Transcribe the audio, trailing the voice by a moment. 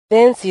The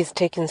ANC is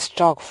taking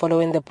stock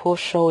following the poor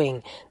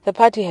showing. The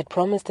party had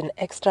promised an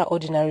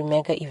extraordinary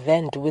mega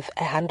event with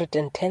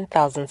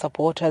 110,000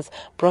 supporters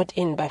brought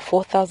in by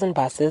 4,000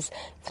 buses,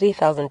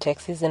 3,000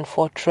 taxis and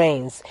 4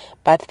 trains.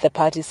 But the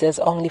party says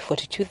only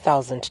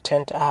 42,000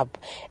 turned up.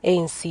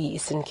 ANC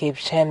Eastern Cape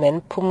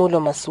Chairman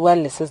Phumulo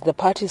Masualle says the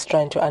party is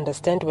trying to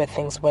understand where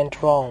things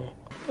went wrong.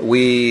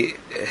 We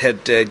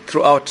had,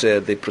 throughout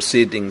the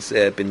proceedings,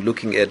 been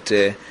looking at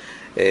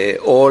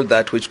all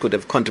that which could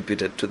have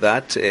contributed to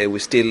that. We're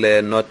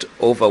still not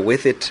over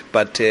with it,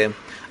 but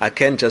I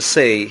can just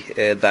say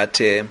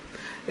that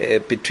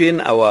between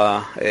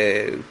our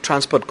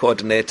transport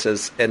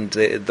coordinators and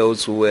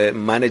those who were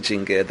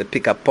managing the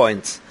pickup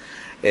points,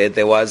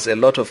 there was a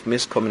lot of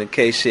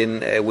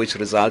miscommunication which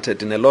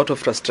resulted in a lot of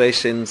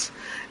frustrations.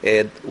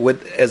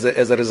 As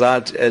a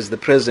result, as the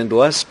President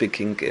was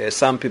speaking,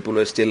 some people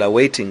were still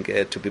awaiting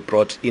to be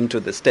brought into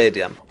the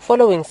stadium.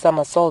 Following some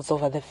assaults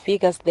over the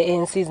figures, the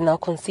ANC is now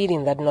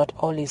conceding that not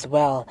all is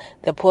well.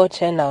 The poor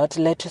turnout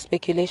led to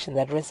speculation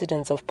that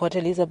residents of Port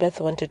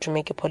Elizabeth wanted to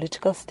make a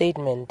political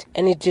statement,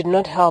 and it did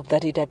not help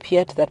that it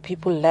appeared that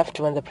people left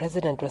when the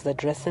President was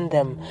addressing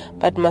them.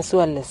 But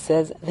Masualle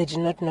says they did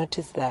not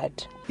notice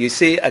that. You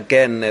see,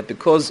 again,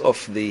 because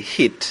of the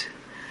heat,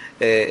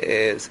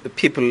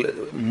 people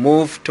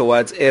move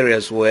towards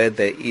areas where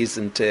there is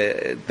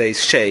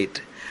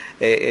shade.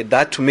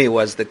 That to me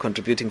was the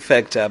contributing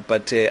factor,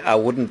 but I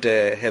wouldn't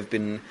have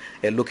been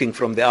looking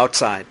from the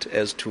outside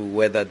as to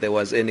whether there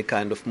was any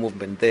kind of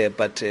movement there.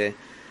 But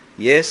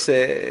yes,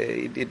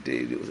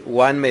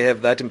 one may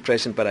have that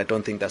impression, but I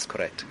don't think that's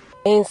correct.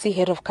 ANC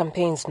head of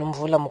campaigns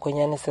Nomvula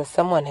Mokonyane says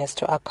someone has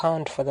to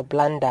account for the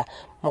blunder.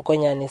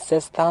 Mokonyane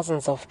says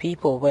thousands of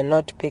people were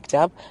not picked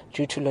up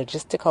due to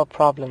logistical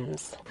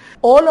problems.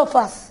 All of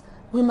us,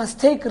 we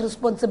must take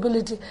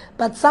responsibility,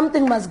 but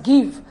something must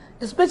give,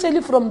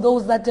 especially from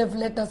those that have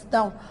let us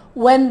down,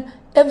 when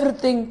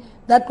everything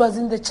that was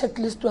in the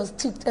checklist was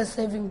ticked as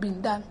having been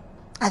done.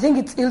 I think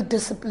it's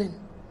ill-discipline.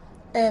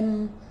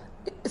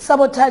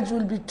 Sabotage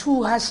will be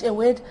too harsh a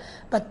word,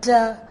 but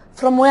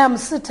from where I'm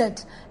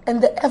seated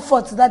and the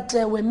efforts that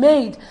were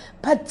made,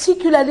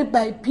 particularly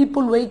by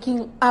people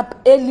waking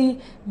up early,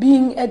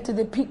 being at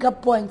the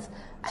pickup points,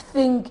 I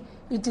think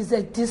it is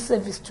a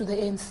disservice to the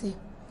ANC.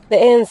 The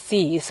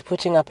ANC is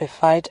putting up a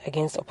fight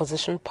against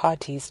opposition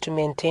parties to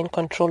maintain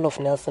control of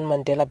Nelson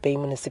Mandela Bay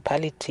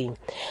municipality.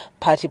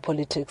 Party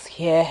politics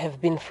here have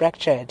been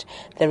fractured.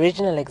 The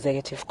Regional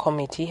Executive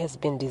Committee has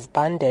been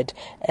disbanded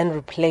and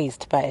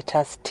replaced by a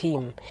task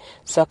team.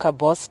 Soccer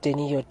boss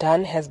Denny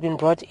Jordan has been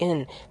brought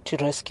in to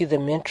rescue the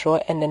metro,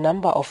 and a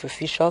number of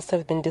officials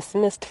have been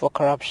dismissed for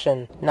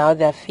corruption. Now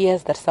there are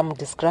fears that some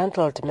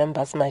disgruntled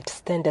members might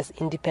stand as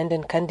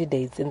independent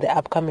candidates in the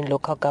upcoming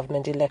local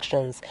government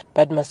elections.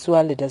 But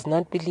Masualle does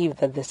not believe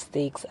that the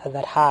stakes are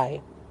that high.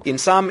 In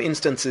some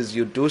instances,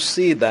 you do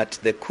see that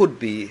there could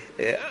be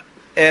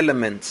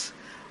elements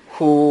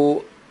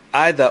who,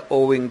 either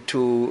owing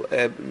to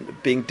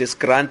being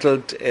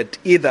disgruntled at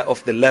either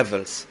of the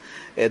levels,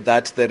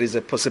 that there is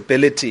a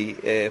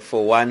possibility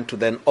for one to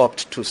then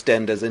opt to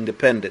stand as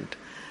independent.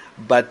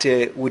 But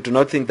we do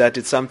not think that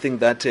it's something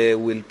that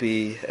will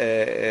be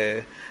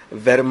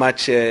very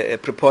much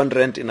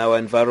preponderant in our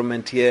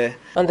environment here.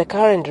 On the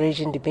current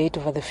raging debate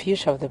over the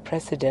future of the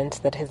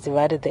president that has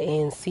divided the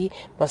ANC,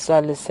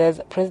 Masualle says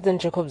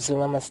President Jacob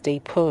Zuma must stay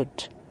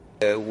put.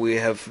 We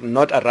have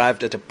not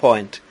arrived at a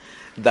point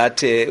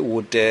that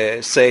would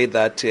say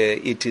that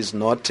it is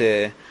not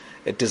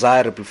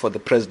desirable for the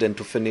president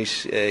to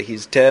finish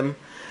his term.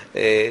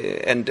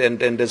 And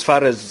as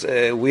far as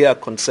we are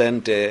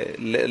concerned,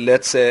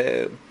 let's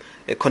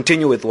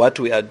continue with what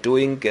we are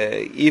doing.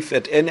 If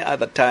at any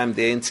other time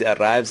the ANC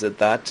arrives at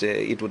that,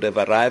 it would have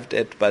arrived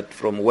at, but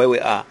from where we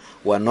are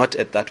not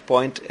at that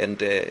point,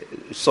 and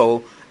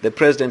so the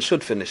president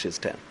should finish his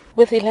term.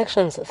 With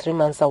elections 3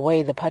 months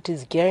away, the party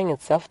is gearing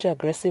itself to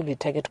aggressively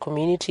target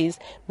communities,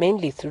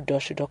 mainly through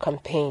door-to-door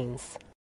campaigns.